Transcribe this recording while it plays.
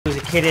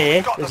kid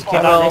here. There's a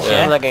kid like this,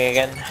 yeah. Lagging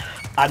again.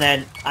 And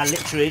then I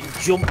literally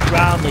jumped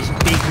round this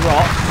big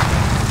rock.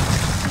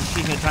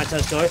 She's going to try and tell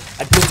a story.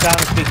 I jumped down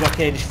this big rock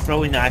here, just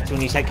throwing knife to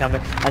when he's head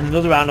camera. And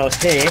another round I was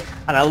here,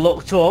 and I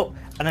looked up,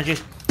 and I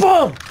just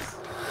BOOM!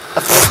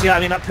 See what I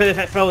mean? That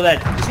perfect throw then.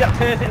 You see that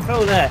perfect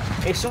throw there?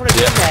 If someone had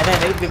been there,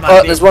 then it would be my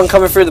Oh, there's one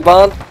coming through the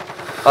barn.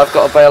 I've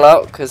got to bail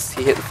out because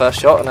he hit the first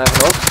shot and I have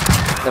an ult.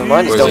 Never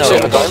mind, he's dog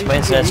shit.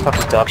 It's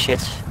fucking dog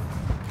shit.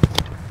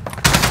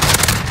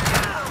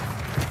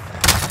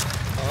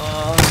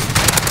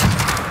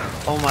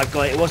 Oh my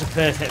god, it was a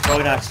perfect throw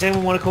knife. Does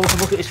anyone want to come up and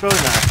look at this throw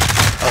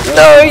knife? Oh,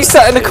 no, he's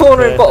sat in the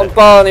corner in bottom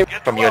barn.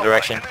 From your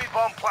direction.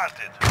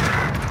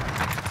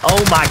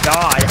 Oh my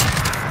god.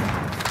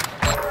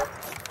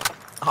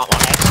 Come on,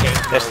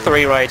 XG. There's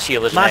 3 riot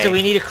shielders. Mazza,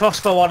 we need a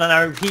crossbow on, and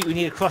I repeat, we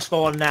need a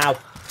crossbow on now.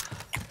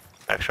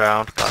 Next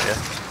round, got you.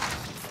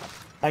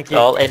 Thank you.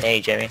 All in A,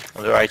 Jamie,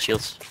 with the riot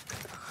shields.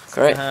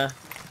 Great.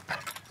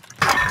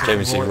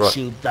 Jamie's seen Riot right.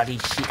 Shield bloody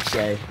shit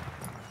show.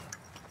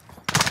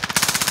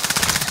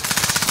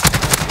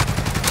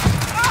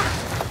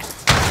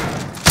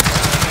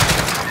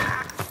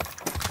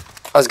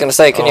 I was going to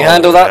say, can you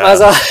handle that,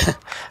 Mazza?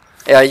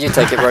 Yeah, you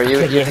take it, bro. You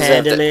Can you deserved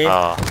handle it. it?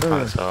 Oh,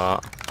 thanks for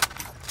that.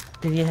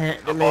 Can you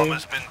handle The bomb it?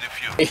 has been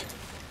defused.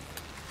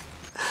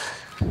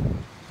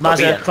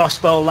 Mazza,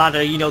 crossbow,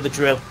 ladder, you know the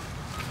drill.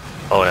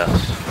 Oh,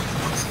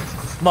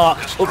 yes. Mark,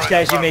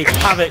 upstairs with me.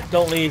 Have it,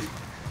 don't leave.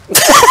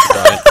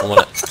 Right, I'm on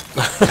it.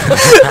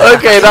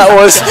 Okay, that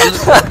was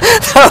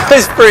that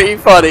was pretty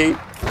funny.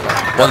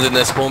 One's in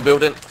their spawn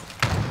building.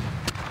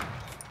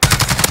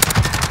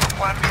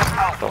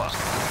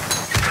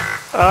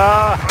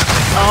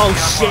 Oh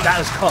shit, that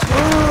was caught.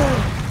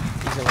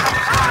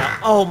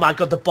 Oh my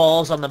god, the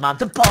balls on the man.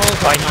 The balls on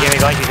the man. Jamie,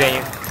 behind you,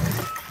 Jamie.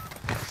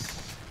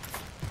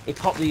 He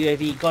popped the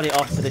UAV, got it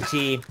off for the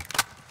team.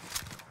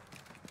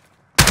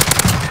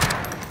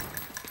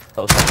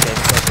 Close that, Jamie,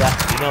 close that.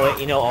 You know it,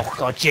 you know. Oh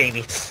god,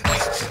 Jamie.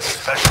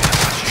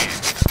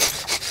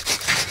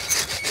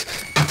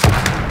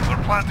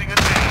 We're planting a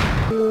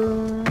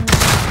team.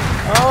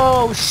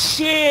 Oh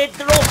shit,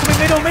 they're all coming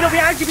middle,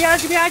 behind you,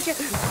 behind you, behind you.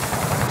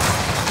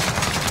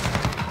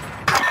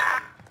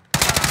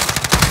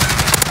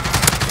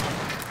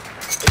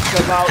 It's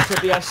about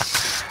to be a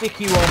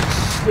sticky one,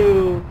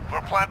 Stu.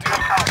 We're planting an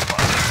alpha.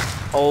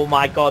 Oh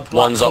my god,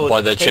 Black One's up Hood,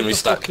 by the take chimney the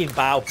stack. fucking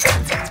bow.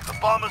 The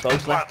bomb has been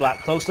Close left, planted.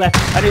 Black, close left.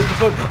 And it's the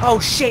front. Oh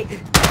shit! You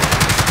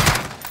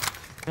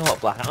know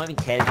what, Black? I don't even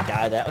care if you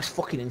die there. That was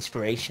fucking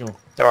inspirational.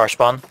 There are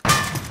spawn.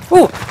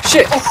 Oh,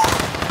 shit.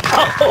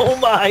 Oh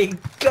my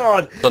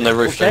god! It's on their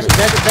roof, There's, Jamie.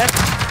 there's.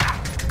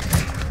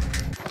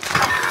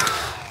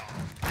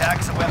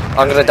 Tags a weapon.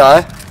 I'm gonna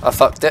die. I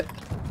fucked it.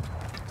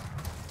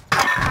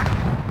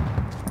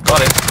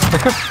 Got it.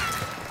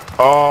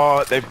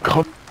 Oh, they've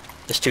got.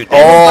 There's 2 Oh.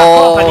 Back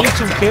off, I need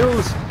some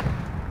kills.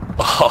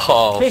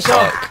 Oh, Piss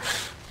fuck.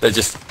 off. They're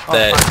just Oh,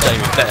 there. thank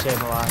Jamie, God, there. save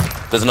my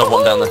life. There's another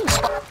one down there.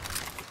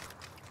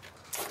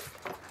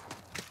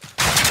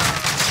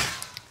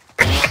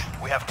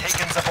 We have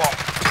taken the bomb.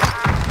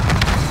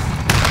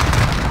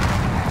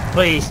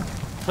 Please,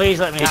 please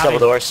let me These have double it.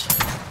 doors.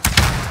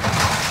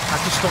 I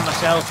just stunned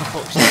myself for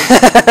fuck's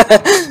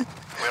sake.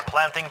 We're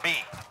planting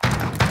B.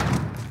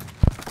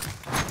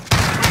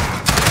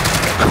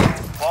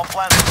 Bomb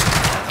planted.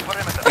 Defend the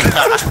perimeter.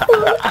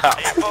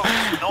 Hey, folks,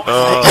 no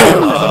mistake.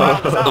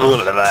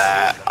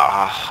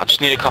 I just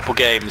need a couple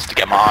games to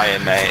get my eye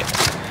in, mate.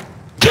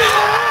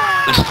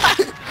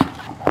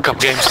 A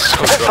couple games to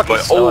score,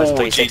 but oh,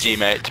 GG,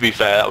 mate. To be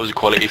fair, that was a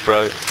quality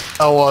throw.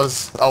 I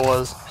was.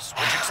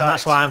 And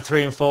that's why I'm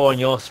 3 and 4 and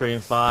you're 3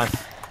 and 5.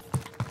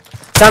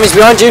 Sammy's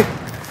behind you.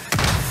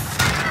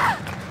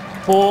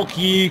 Fuck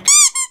you.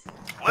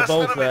 They're Less than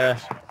both a there.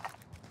 minute.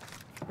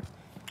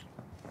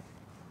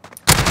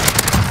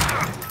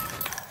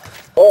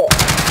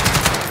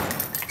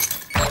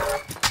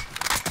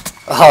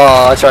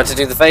 Oh, I tried to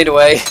do the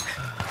fadeaway.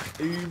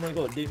 Oh my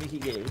god, didn't make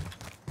it gay.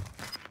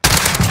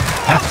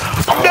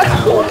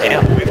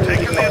 We've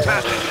taken the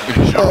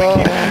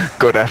advantage.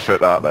 Good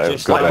effort, that though.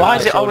 Just Good like effort. Why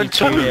is it Sorry,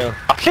 0-2?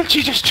 I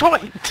literally just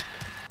joined.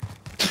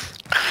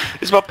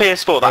 It's my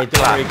PS4. Hey, That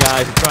don't worry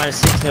clap. guys, we're trying to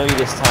 6-0 you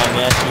this time,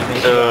 yeah? So you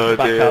make sure Oh you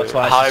back dear. out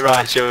twice. Hi, as Riot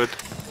fast. Shield.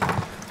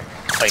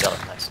 Oh, you got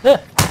it, nice. Yeah.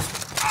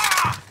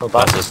 Well,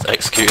 bomb. That's just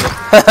executed.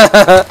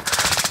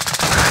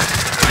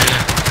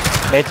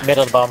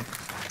 Middle of the bomb.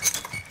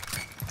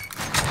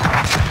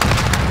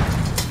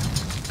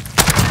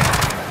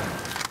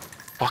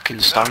 Fucking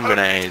stun Let's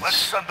grenades.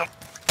 send them.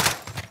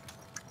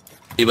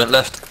 He went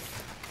left.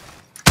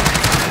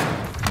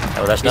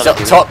 Oh, that's He's not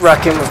up top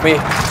racking with me.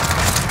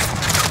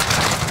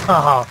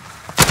 Oh,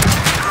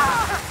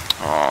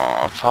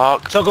 Oh,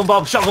 fuck. shotgun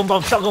bomb, shotgun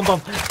bomb, shotgun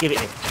bomb. Give it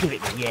me,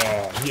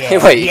 yeah, yeah. Hey,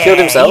 wait, he yeah, killed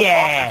himself?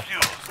 Yeah.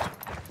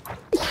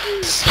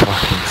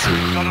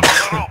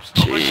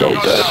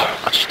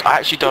 Jeez. I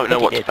actually don't know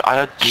what to.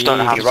 I just don't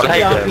know how to Did play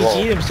they them.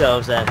 RPG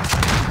themselves then?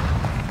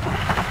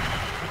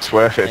 It's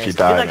worth it if you Did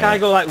die. that guy mate.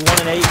 go like 1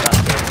 and 8 that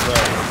game as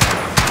well?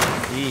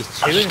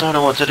 Jeez, I just don't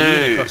know what to 2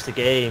 do. across the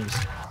games.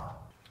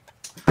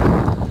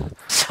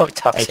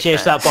 Fucked up. Hey,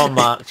 chase that bomb,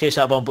 Mark. Chase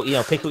that bomb, but you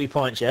know, pick up your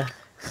points, yeah?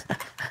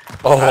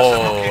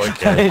 Oh,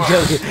 okay. I'm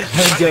joking.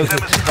 I'm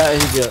joking. That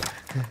is a joke.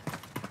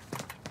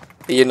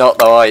 You're not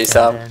though, are you,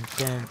 Sam? Dun,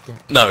 dun, dun.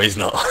 No, he's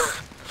not.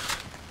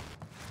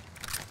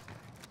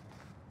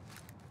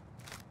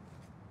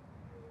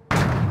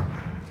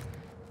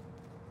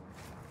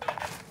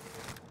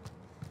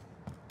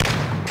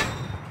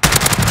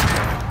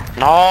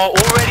 No,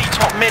 already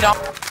top mid up.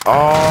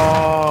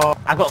 Oh,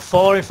 I've got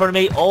 4 in front of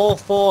me, all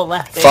 4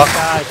 left Fuck.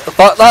 inside.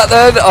 Fuck that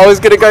then. I was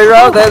gonna go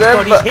round there God,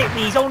 then, he's but hit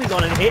me, he's only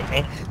gone and hit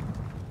me.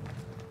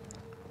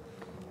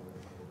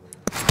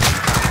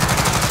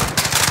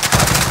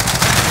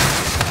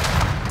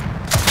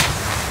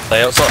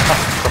 Stay outside.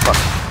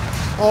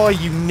 Oh,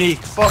 you Nick.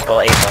 Fuck.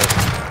 Well, 8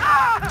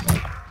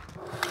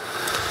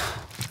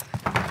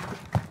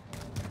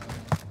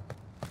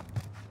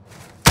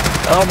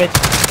 Oh, mid.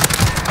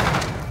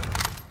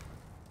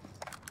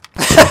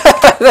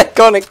 they're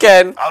gone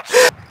again.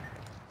 Outside.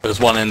 There's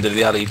one end of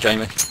the alley,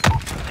 Jamie.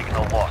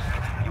 Signal lost.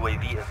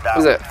 UAV is down.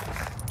 Was it?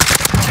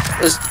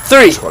 There's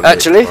 3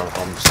 actually.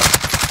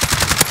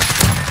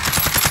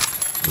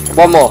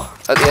 One more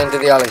at the end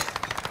of the alley.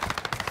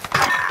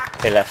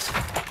 They left.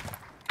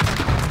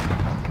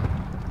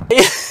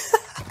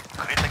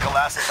 Critical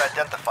assets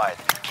identified.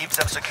 Keep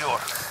them secure.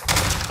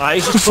 Right,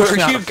 he's just Where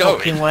pushing are out you a going?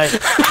 fucking way. He's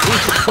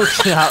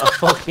pushing out a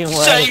fucking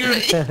way.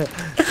 Jamie!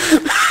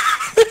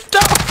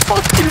 That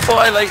fucking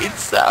violated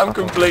Sam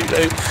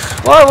completely.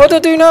 What? What do I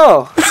do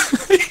now?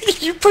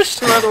 You pushed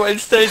him out of the way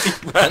instead, he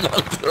ran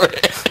under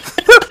it.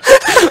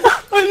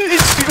 I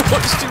literally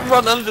watched him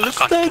run under the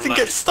stairs and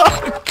get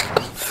stuck.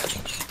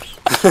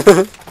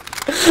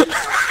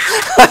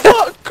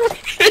 Fuck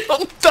me,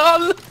 I'm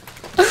done.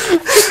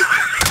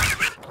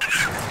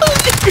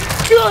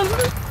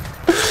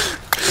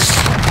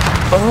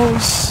 Oh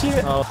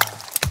shit. Oh,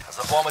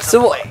 The bomb is So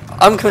in what? play.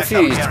 I'm Protect our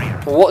confused.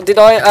 area. What did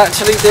I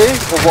actually do,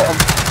 or what?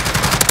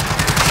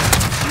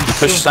 you pushed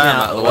shoved Sam me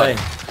out of the way.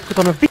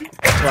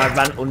 So I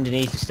ran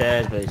underneath the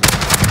stairs, basically.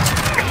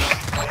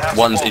 We have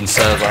One's the in bomb.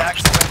 server.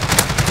 Action.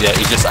 Yeah,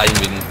 he's just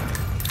aiming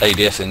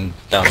ADSing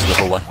down to the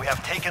hallway. We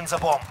have taken the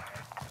bomb.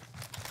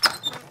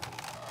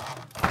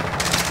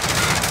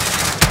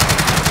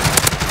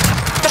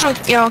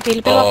 Joo,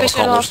 kilpillä Oh, I pysyy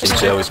can't watch this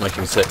loppuun. jail, he's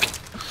making me sick.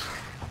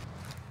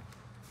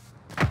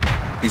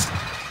 He's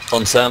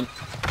on Sam.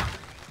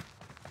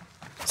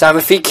 Sam,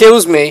 if he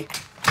kills me,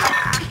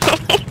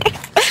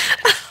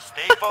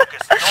 Stay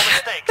focused. No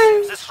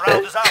mistakes. This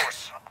round is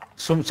ours.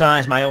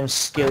 Sometimes my own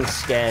skill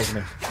scares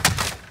me.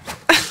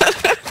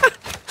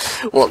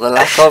 what the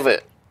lack of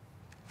it?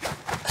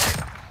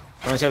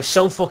 Honestly, I'm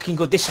so fucking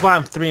good. This is why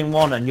I'm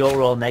 3-1 and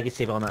you're all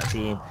negative on that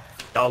team.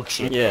 Dog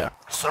shit. Yeah.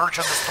 Search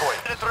and destroy.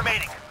 Minute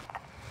remaining.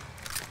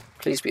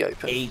 Please be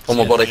open. Eight On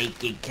my body.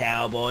 naked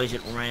cowboys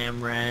at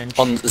Ram Ranch.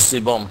 On the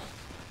C-bomb.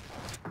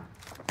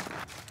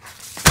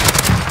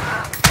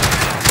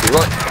 You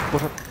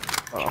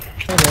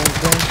right?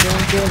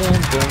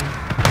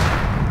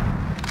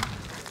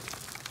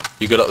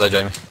 You good up there,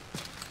 Jamie?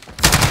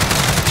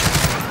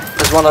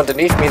 There's one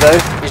underneath me though.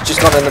 He's just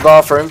gone in the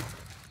bathroom.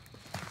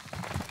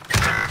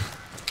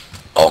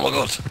 Oh my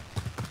god.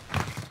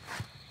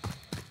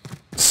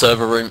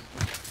 Server room.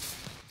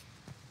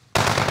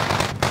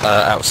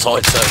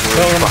 Outside server room.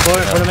 Roll on the floor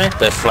in front of me.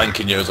 They're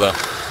flanking you as well.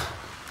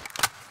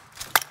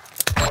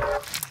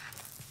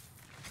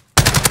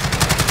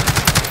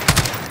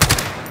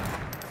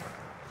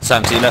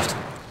 Sam, to your left.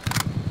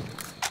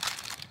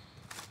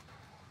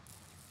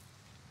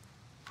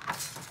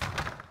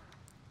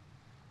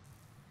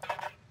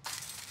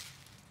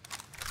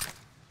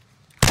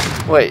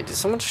 Wait, did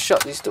someone just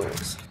shut these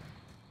doors?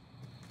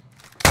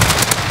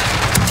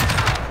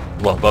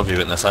 Well, above you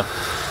in there, Sam.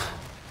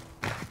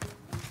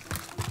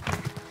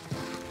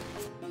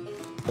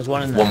 There's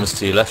one in there. One was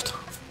to your left.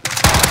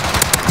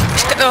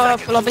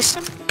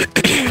 Lobissa.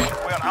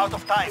 We are out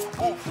of time.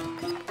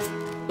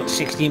 Move. Got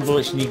 16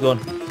 bullets in your gun.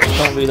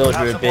 Don't reload,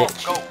 you're a Have the bomb.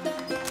 bitch. Go.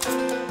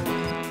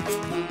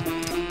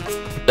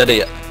 Dead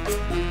yet?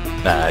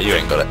 Nah, you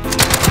ain't got it.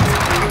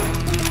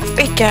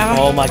 Mikä on?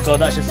 Oh my god,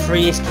 that's the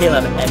freest kill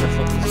I've ever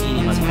fucking seen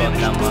in my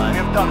goddamn We life.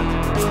 have done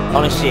it.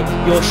 Honestly,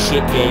 you're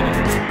shit, Jamie.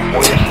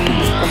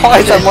 Why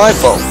is that my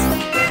fault?